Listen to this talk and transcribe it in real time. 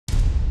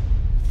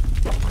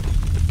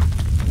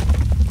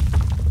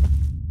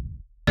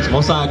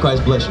Most High in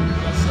Christ bless you.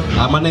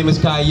 My name is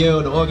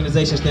Kyle. The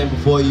organization standing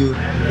before you,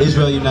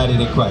 Israel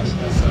United in Christ.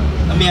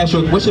 Let me ask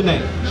you, what's your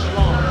name?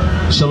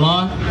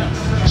 Shalon?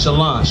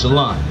 Shalon,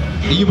 Shalon.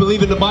 Do you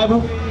believe in the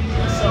Bible? So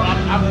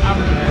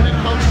when it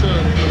comes to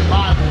the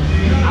Bible,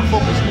 I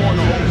focus more on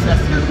the Old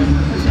Testament than the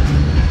New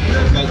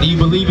Testament. Okay. Do you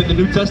believe in the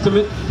New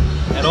Testament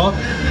at all?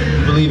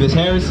 You believe it's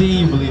heresy?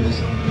 You believe it's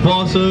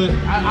falsehood?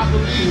 I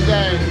believe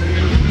that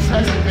the New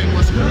Testament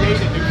was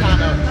created to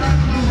kind of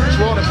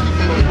draw the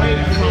people away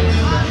from the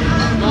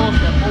laws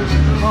that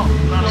Moses wrote.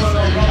 You know what I'm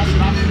saying? That's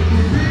what I believe.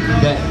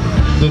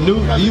 Do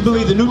you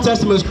believe the New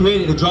Testament was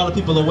created to draw the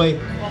people away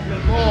from the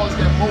laws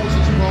that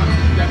Moses wrote,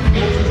 that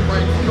Moses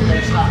read from the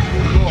Most High?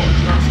 You know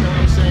what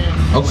I'm saying?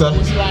 Okay. So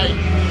it's like,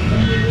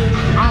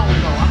 I don't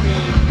know. I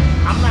mean,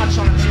 I'm not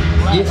trying to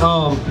Get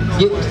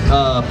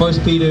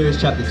 1 Peter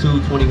chapter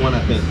 2:21, I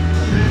think,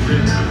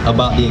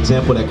 about the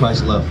example that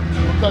Christ loved.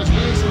 Because we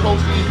ain't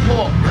supposed to eat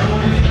pork. The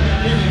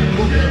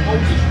book that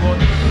Moses wrote,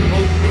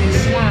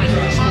 swine,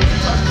 you're supposed to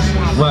touch the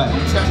swine. Right. The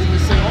New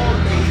Testament say all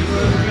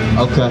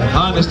things. Okay,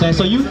 I understand.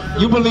 So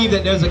you believe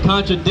that there's a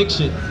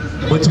contradiction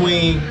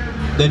between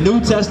the New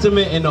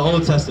Testament and the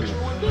Old Testament.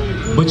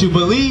 But you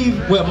believe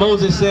what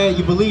Moses said,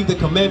 you believe the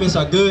commandments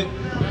are good,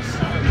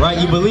 right?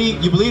 You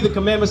believe the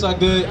commandments are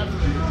good,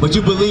 but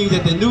you believe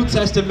that the New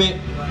Testament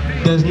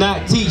does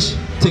not teach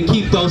to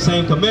keep those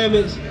same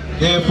commandments.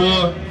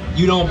 Therefore,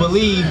 you don't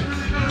believe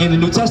in the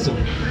New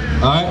Testament.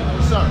 Alright?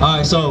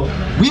 Alright, so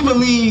we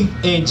believe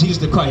in Jesus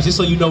the Christ, just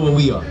so you know where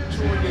we are.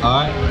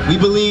 Alright? We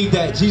believe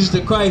that Jesus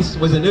the Christ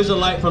was an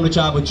Israelite from the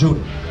tribe of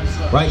Judah.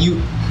 Right?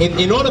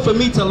 In order for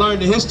me to learn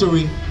the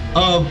history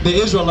of the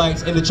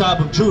Israelites in the tribe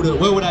of Judah,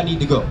 where would I need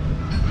to go? Go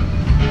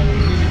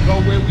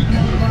where we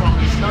come from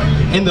and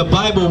study. In the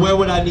Bible, where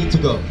would I need to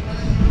go?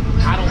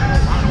 I don't know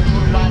the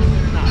Bible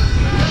now. I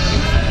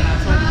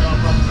told y'all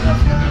brothers,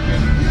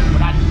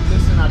 but I do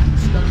listen, I do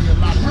study a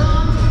lot of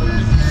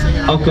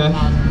things. Okay.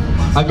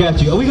 I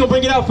got you. We're going to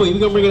bring it out for you.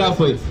 We're going to bring it out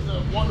for you. This is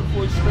a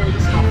wonderful experience.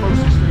 This is my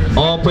first experience.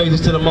 All praises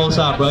to the Most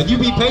High, bro. If you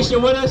be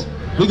patient with us,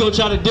 we're going to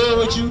try to deal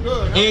with you,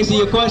 answer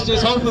your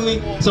questions.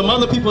 Hopefully, some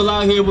other people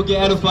out here will get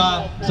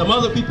edified. Some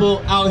other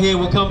people out here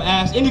will come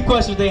ask any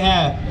questions they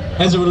have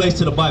as it relates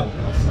to the Bible.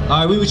 All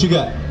right, read what you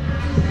got.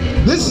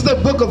 This is the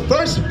book of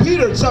 1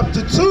 Peter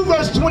chapter 2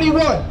 verse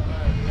 21.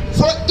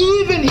 For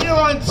even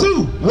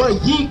hereunto were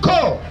ye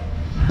called,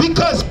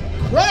 because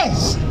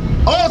Christ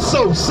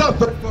also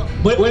suffered.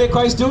 What did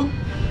Christ do?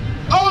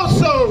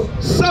 Also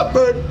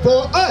suffered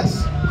for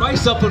us.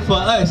 Christ suffered for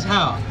us.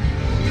 How?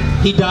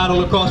 He died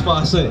on the cross for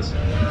our sins.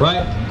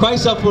 Right?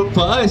 Christ suffered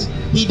for us.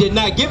 He did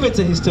not give in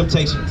to his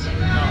temptations.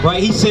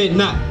 Right? He said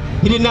not.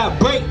 He did not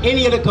break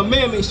any of the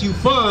commandments you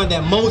find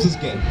that Moses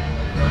gave.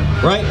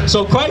 Right?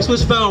 So Christ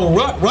was found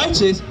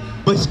righteous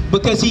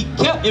because he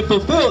kept and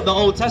fulfilled the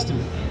Old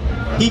Testament.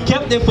 He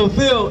kept and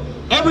fulfilled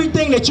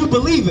everything that you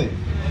believe in.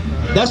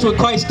 That's what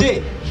Christ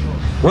did.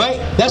 Right?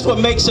 That's what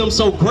makes him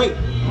so great.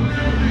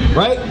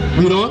 Right?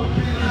 Read on.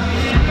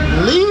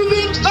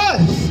 Leaving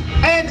us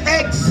an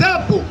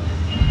example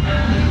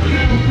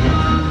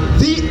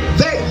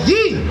that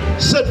ye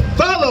should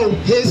follow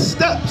his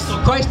steps. So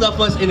Christ left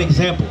us an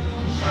example.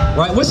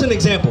 Right? What's an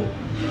example? You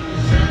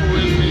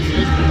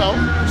know,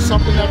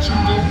 something that you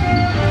do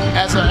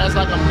as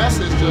like a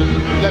message to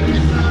let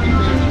people do the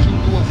things that you do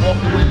and walk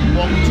the way you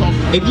walk and talk.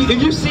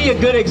 If you see a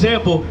good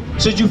example,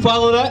 should you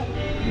follow that?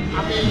 I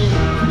mean,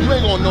 you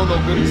ain't gonna know no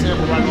good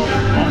example right off the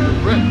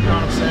rip, you know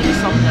what I'm saying? It's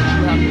something that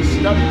you have to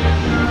study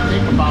and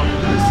think about and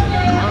listen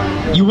and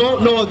learn. You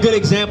won't know a good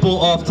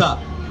example off top,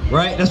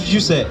 right? That's what you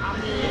said.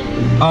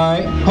 All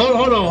right,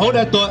 hold on, hold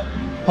that thought.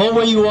 Hold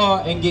where you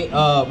are and get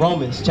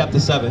Romans chapter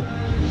 7.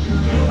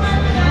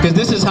 Because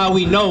this is how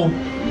we know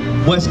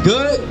what's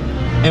good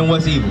and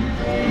what's evil.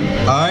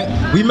 All right,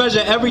 we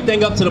measure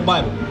everything up to the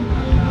Bible.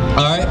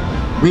 All right,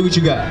 read what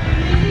you got.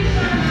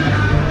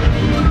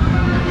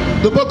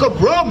 The book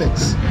of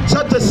Romans,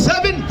 chapter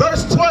 7,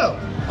 verse 12.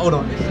 Hold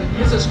on.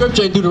 It's a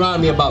scripture in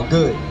Deuteronomy about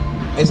good.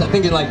 I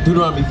think it's like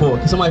Deuteronomy 4.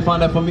 Can somebody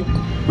find that for me?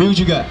 Read what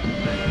you got.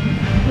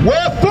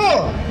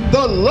 Wherefore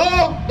the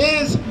law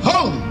is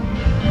holy,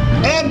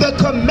 and the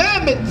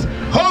commandments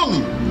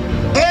holy,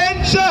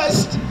 and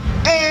just,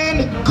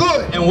 and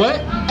good. And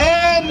what?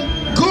 And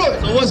good.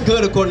 So what's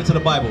good according to the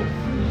Bible?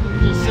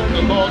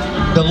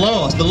 The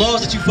laws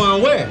that you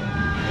find where?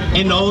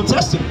 In the Old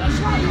Testament.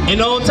 In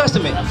the Old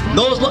Testament.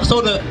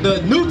 So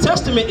the New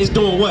Testament is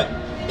doing what?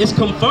 It's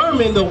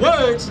confirming the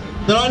words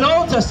that are in the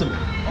Old Testament.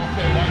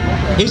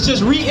 It's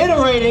just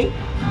reiterating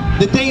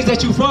the things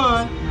that you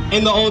find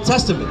in the Old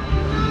Testament.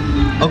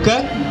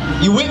 Okay?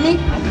 You with me?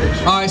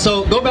 Alright,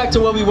 so go back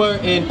to where we were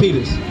in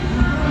Peter's.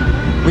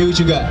 Read what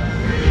you got.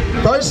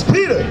 1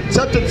 Peter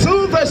chapter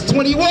 2 verse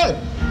 21.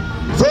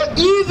 For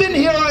even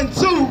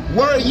hereunto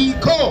were ye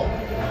called,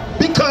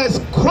 because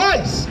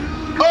Christ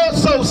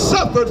also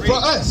suffered for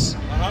us,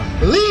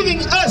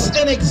 leaving us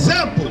an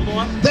example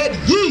that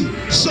ye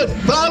should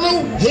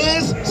follow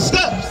his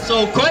steps.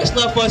 So Christ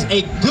left us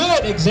a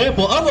good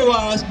example.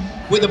 Otherwise,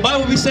 would the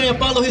Bible be saying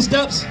follow his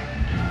steps?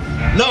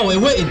 No, it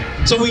wouldn't.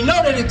 So we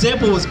know that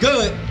example was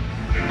good.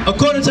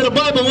 According to the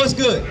Bible, what's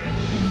good?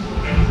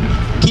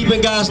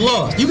 Keeping God's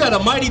laws. You got a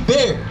mighty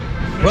beard,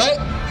 right?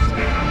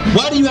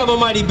 Why do you have a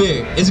mighty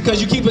beard? Is it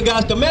because you keeping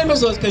God's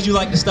commandments, or is it because you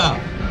like the style?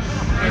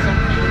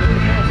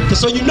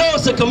 So you know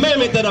it's a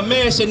commandment that a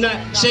man should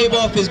not shave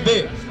off his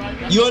beard.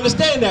 You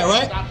understand that,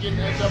 right?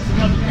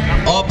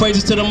 All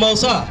praises to the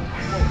Most High.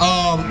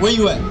 Where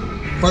you at?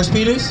 1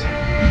 Peter's?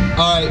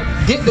 All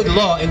right, get the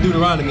law in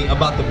Deuteronomy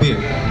about the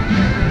beard.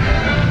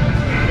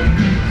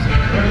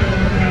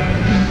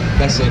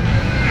 That's it.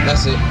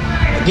 That's it.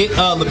 Get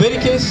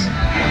Leviticus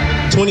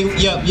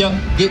 20. Yep.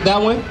 Get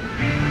that one.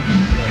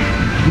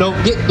 No,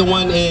 get the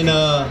one in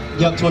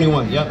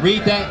 21. Yep.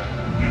 Read that.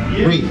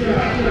 Read.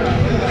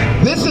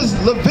 This is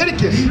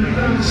Leviticus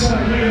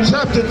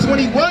chapter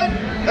 21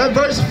 and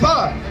verse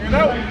 5.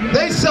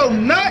 They shall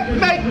not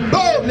make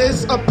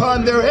baldness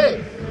upon their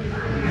head,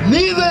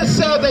 neither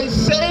shall they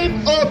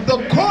shave off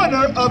the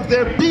corner of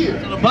their beard.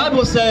 So the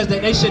Bible says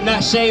that they should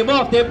not shave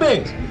off their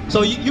beards.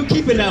 So you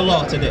keeping that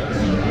law today,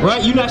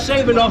 right? You're not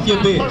shaving off your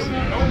beards,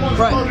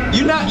 right?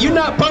 You're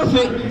not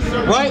perfect,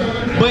 right?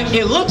 But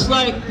it looks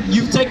like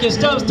you've taken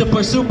steps to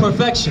pursue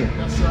perfection,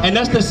 and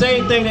that's the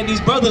same thing that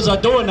these brothers are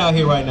doing out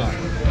here right now,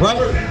 right?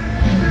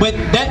 But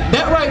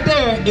that right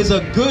there is a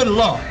good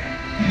law.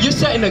 You're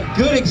setting a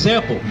good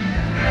example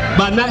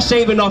by not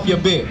shaving off your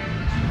beard,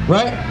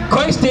 right?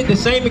 Christ did the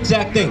same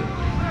exact thing.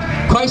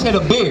 Christ had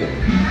a beard,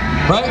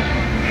 right?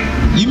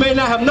 You may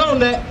not have known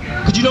that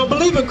because you don't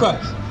believe in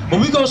Christ. But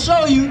we're going to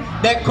show you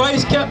that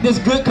Christ kept this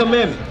good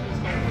commandment.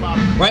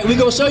 Right? We're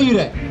going to show you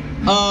that.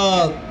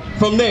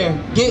 From there,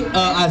 get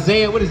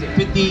Isaiah, what is it,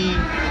 50?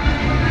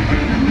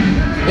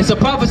 It's a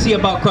prophecy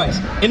about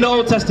Christ in the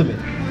Old Testament.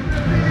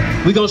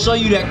 We're going to show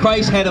you that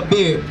Christ had a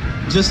beard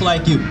just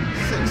like you.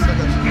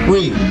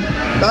 Read.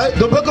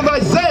 The book of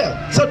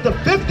Isaiah, chapter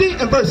 50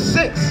 and verse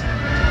 6.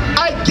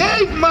 I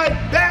gave my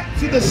back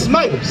to the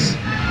smiters,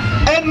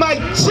 and my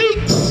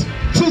cheeks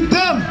to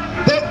them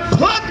that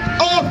plucked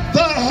off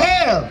the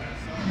hair.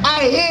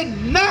 I hid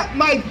not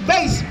my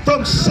face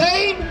from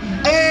shame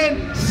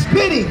and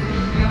spitting.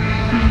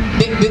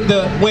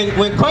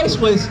 When Christ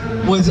was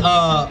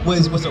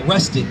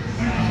arrested,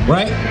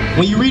 right?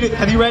 When you read it,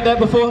 have you read that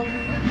before?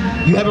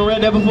 You haven't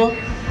read that before?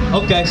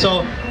 Okay,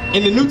 so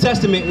in the New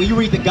Testament, when you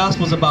read the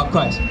Gospels about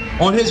Christ,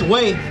 on his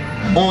way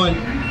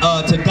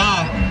to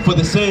die for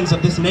the sins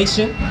of this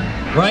nation,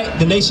 right?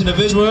 The nation of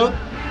Israel,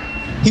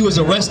 he was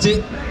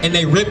arrested and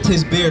they ripped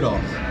his beard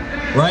off.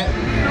 Right?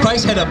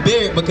 Christ had a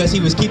beard because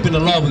he was keeping the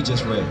law we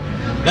just read.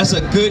 That's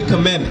a good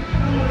commandment.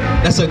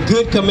 That's a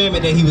good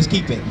commandment that he was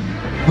keeping.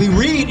 We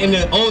read in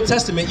the Old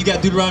Testament, you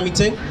got Deuteronomy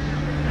 10?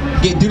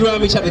 Get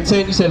Deuteronomy chapter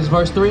 10, you said it's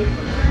verse 3?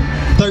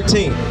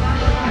 13.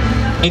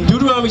 In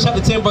Deuteronomy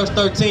chapter 10, verse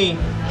 13,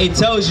 it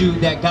tells you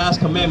that God's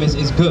commandments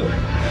is good.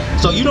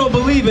 So you don't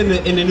believe in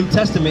the New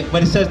Testament,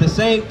 but it says the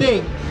same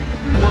thing.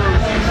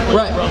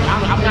 Right.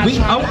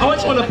 I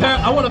want to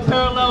parallel. I don't want to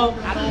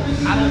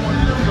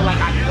feel like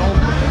I don't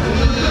believe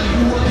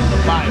in the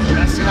Bible.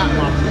 That's not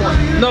my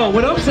point. No,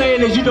 what I'm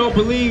saying is you don't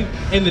believe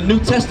in the New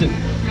Testament,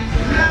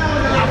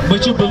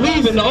 but you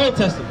believe in the Old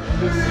Testament.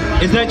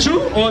 Is that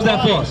true or is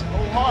that false?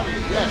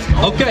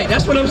 Okay,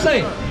 that's what I'm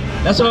saying.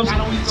 That's what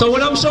I'm. So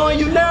what I'm showing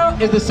you now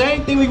is the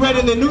same thing we read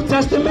in the New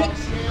Testament.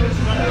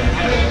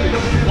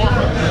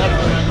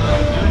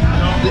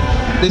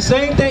 The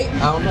same thing,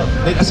 I don't know,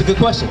 that's a good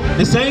question.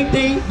 The same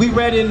thing we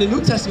read in the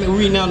New Testament, we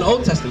read now in the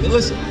Old Testament.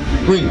 Listen,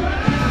 read.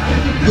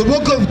 The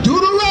book of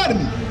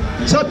Deuteronomy,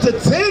 chapter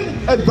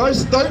 10 and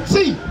verse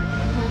 13.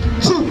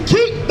 To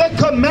keep the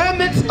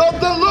commandments of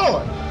the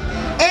Lord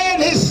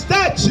and his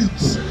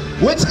statutes,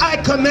 which I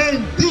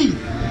command thee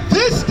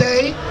this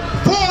day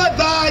for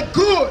thy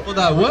good. For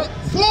thy what?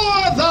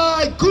 For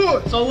thy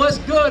good. So what's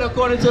good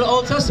according to the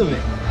Old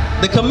Testament?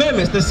 The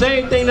commandments, the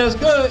same thing that's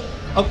good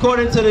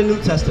according to the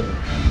New Testament.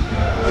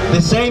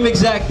 The same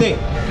exact thing,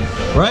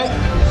 right?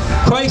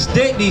 Christ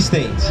did these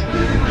things,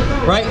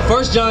 right?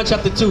 1 John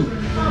chapter 2.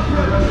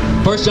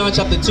 1 John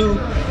chapter 2,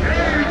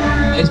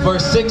 it's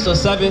verse 6 or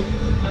 7,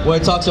 where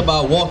it talks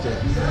about walking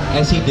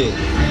as he did.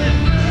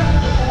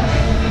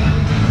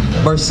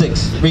 Verse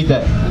 6, read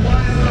that.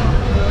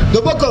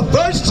 The book of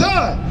 1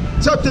 John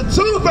chapter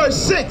 2, verse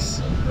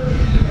 6.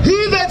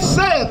 He that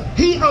saith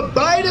he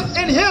abideth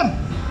in him,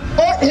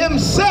 ought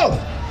himself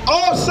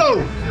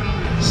also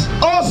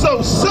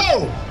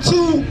so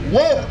to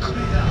walk,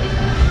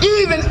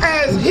 even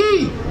as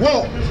he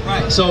walked.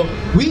 Right. So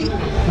we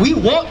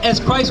walk as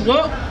Christ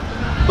walked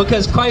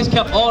because Christ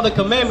kept all the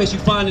commandments you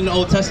find in the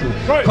Old Testament.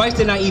 Right. Christ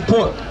did not eat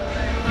pork.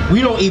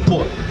 We don't eat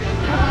pork.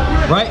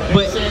 Right?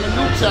 But in the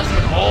New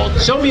Testament, all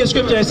things. Show me a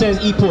scripture that says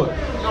eat pork.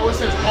 No, it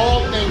says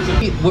all things.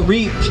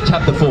 Read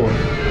chapter 4,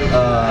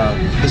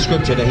 the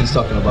scripture that he's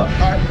talking about.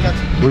 All right,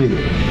 gotcha. Read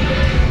it.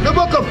 The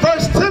book of 1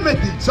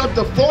 Timothy,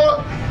 chapter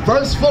 4,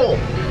 verse 4.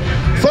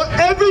 For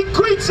every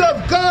creature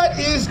of God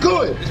is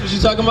good. That's what you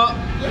talking about?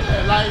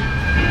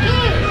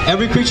 Yeah.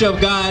 Every creature of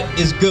God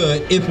is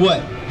good if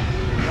what?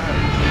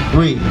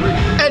 Read.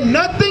 And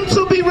nothing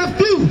to be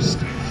refused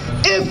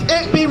if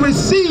it be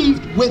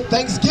received with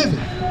thanksgiving.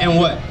 And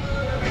what?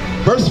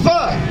 Verse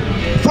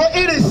 5. For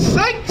it is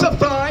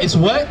sanctified. It's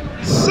what?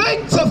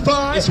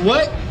 Sanctified. It's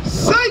what?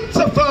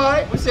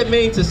 Sanctified. What's it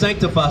mean to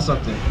sanctify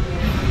something?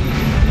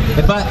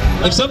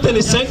 If something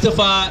is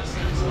sanctified,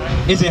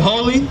 is it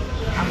holy?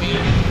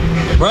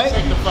 Right?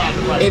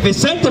 If it's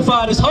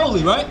sanctified, it's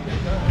holy, right?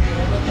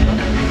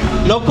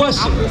 No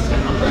question.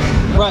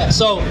 Right,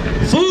 so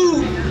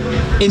food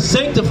is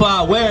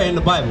sanctified where in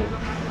the Bible?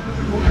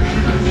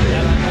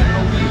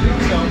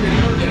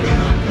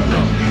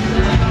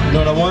 You know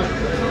what I want?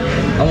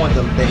 I want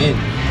the end.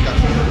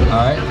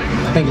 Alright?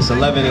 I think it's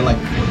 11 and like,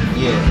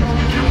 yeah.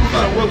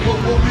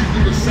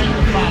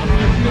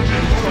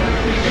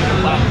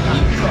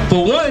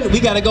 For one, we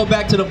got to go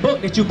back to the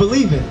book that you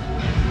believe in.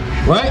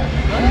 Right?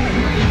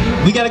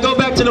 We got to go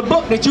back to the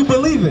book that you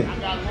believe in.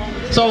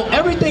 So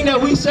everything that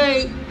we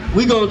say,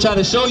 we're going to try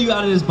to show you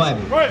out of this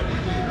Bible.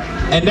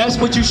 And that's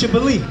what you should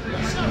believe.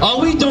 All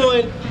we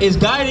doing is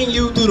guiding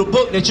you through the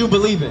book that you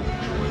believe in.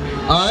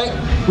 Alright?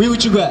 Read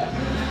what you got.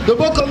 The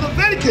book of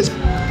Leviticus,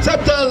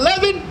 chapter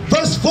 11,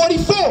 verse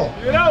 44.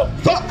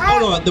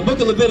 Hold on. The book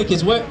of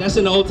Leviticus, where? That's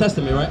in the Old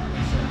Testament, right?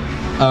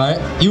 Alright.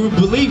 You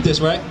believe this,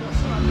 right?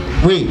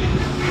 Read.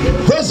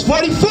 Verse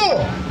 44.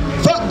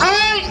 For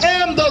I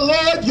am the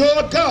Lord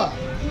your God.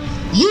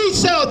 Ye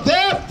shall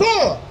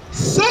therefore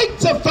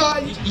sanctify.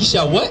 Ye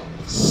shall what?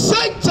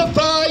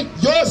 Sanctify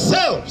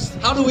yourselves.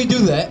 How do we do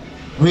that?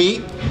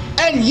 Read.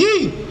 And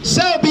ye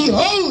shall be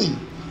holy,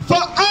 for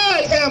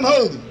I am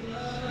holy.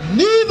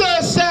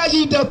 Neither shall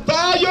ye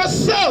defile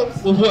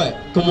yourselves. With what?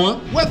 Come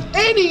on. With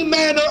any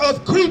manner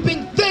of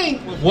creeping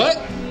thing. With what?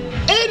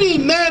 Any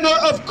manner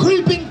of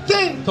creeping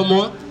thing. Come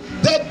on.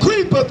 That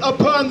creepeth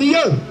upon the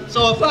earth.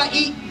 So if I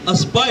eat a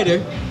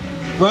spider,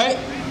 right,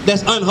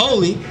 that's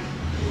unholy,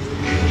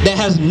 that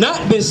has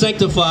not been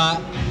sanctified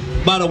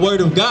by the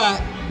word of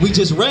God, we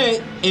just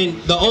read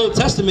in the Old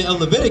Testament of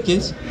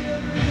Leviticus,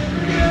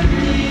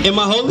 am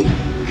I holy?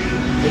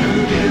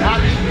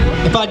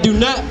 If I do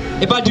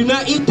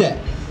not eat that,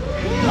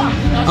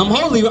 I'm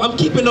holy. I'm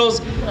keeping those.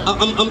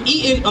 I'm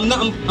eating.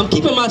 I'm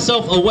keeping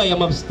myself away.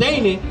 I'm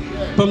abstaining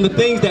from the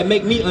things that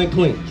make me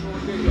unclean.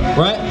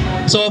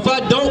 Right. So if I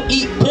don't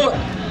eat pork,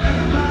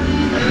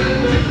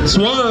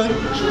 swine,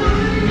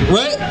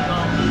 right?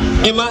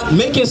 Am I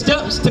making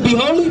steps to be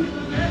holy?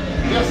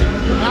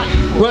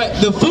 Right.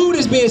 The food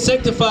is being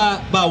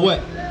sanctified by what?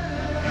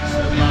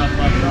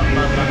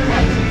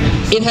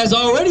 It has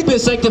already been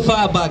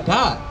sanctified by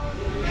God.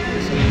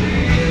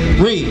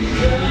 Read.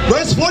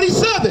 Verse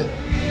 47.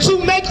 To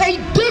make a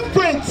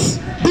difference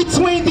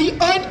between the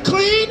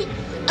unclean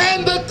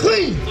and the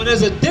clean. So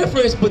there's a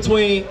difference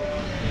between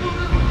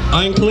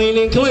unclean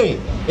and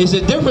clean. It's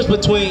a difference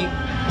between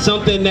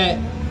something that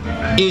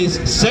is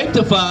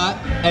sanctified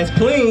as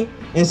clean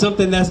and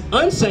something that's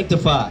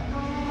unsanctified.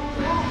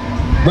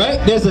 Right?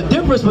 There's a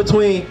difference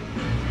between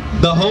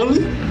the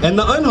holy and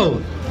the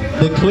unholy,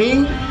 the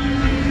clean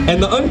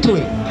and the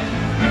unclean.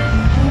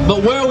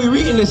 But where are we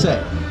reading this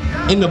at?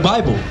 In the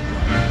Bible.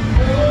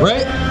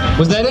 Right?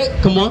 Was that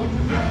it? Come on.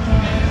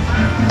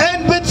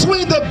 And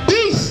between the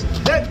beasts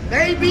that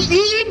may be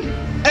eaten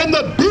and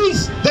the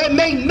beasts that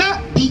may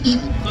not be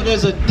eaten. So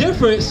there's a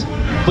difference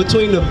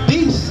between the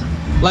beast,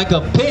 like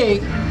a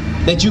pig,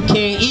 that you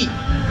can't eat.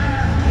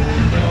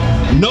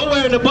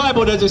 Nowhere in the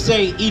Bible does it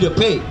say eat a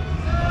pig.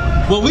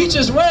 What we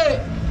just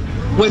read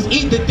was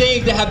eat the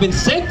things that have been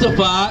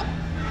sanctified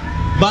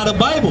by the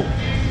Bible.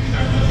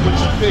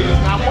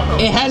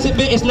 It hasn't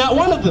been, it's not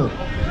one of them.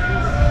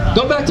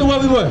 Go back to where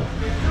we were.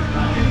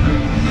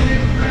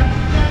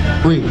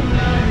 Read.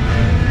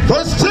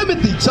 1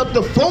 Timothy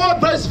chapter 4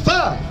 verse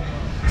 5.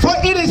 For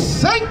it is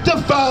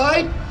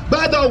sanctified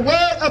by the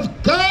word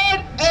of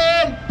God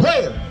and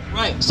prayer.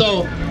 Right,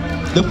 so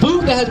the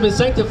food that has been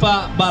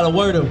sanctified by the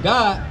word of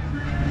God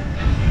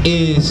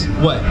is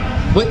what?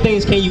 What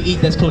things can you eat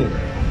that's clean?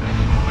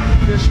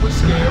 Fish with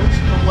scales,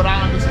 from what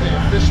I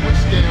understand. Fish with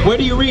scales. Where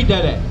do you read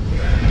that at?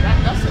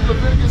 That's in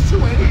Leviticus 2,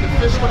 ain't it? The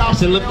fish without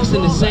scales. It's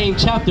in the same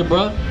chapter,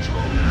 bro.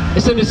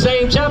 It's in the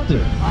same chapter.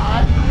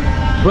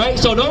 Right?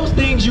 So those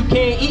things you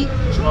can't eat.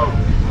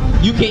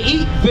 You can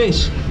eat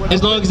fish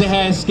as long as it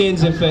has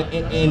skins and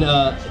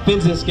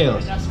fins and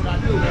scales. That's what I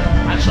do.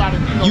 I try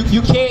to do.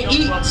 You can't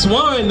eat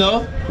swine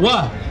though.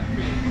 Why?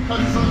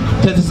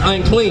 Because it's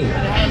unclean.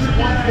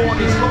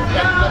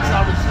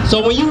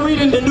 So when you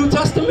read in the New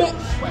Testament,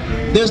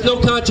 there's no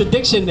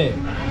contradiction there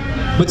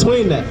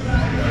between that.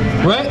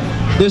 Right?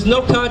 There's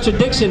no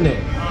contradiction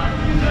there.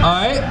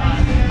 Alright?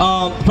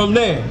 From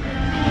there,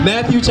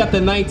 Matthew chapter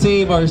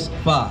 19 verse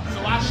 5.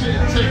 So I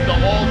shouldn't take the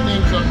all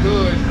things are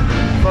good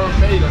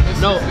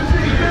verbatim. No.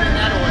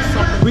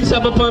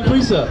 Precept upon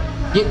precept.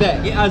 Get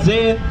that. Get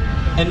Isaiah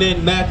and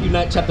then Matthew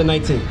chapter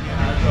 19.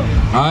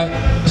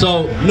 Alright?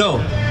 So, no.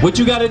 What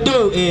you got to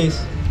do is,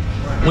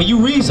 when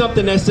you read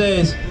something that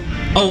says,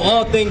 oh,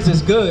 all things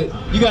is good,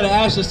 you got to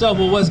ask yourself,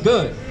 well, what's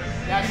good?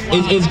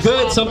 Is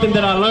good something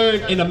that I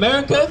learned in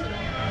America,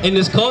 in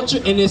this culture,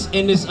 did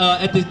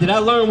I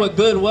learn what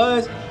good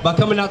was by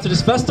coming out to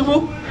this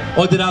festival?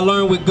 Or did I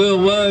learn what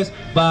good was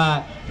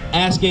by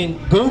asking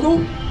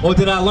Google? Or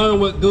did I learn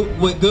what good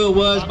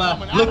was by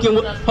looking,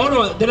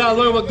 did I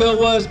learn what good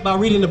was by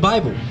reading the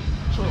Bible?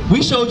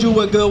 We showed you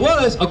what good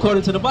was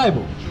according to the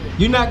Bible.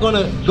 You're not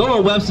gonna go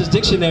on Webster's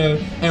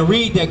dictionary and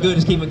read that good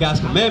is keeping God's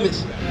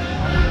commandments.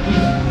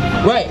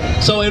 Right,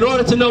 so in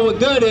order to know what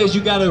good is,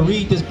 you gotta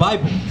read this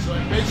Bible. So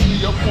basically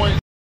your point.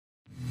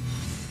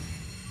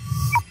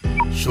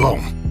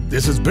 Shalom,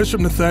 this is Bishop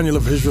Nathaniel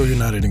of Israel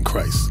United in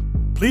Christ.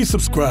 Please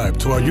subscribe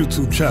to our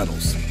YouTube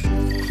channels.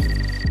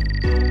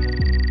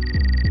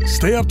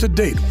 Stay up to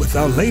date with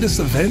our latest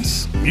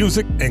events,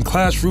 music, and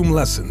classroom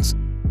lessons.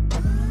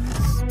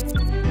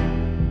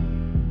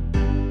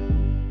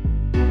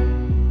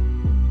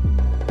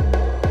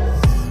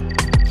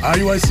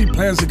 IUIC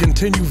plans to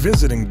continue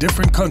visiting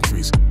different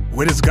countries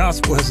where this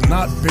gospel has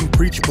not been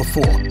preached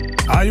before.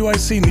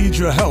 IUIC needs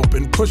your help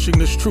in pushing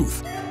this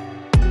truth.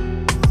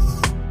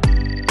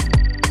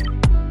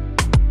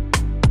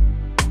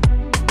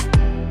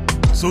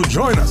 So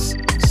join us,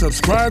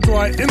 subscribe to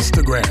our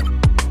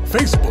Instagram,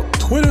 Facebook,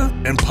 Twitter,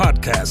 and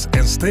podcasts,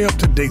 and stay up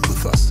to date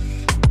with us.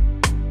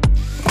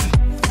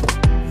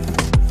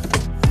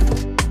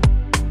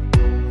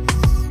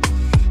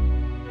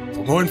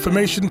 For more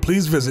information,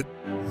 please visit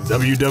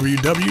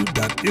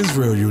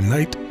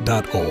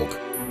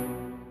www.israelunite.org.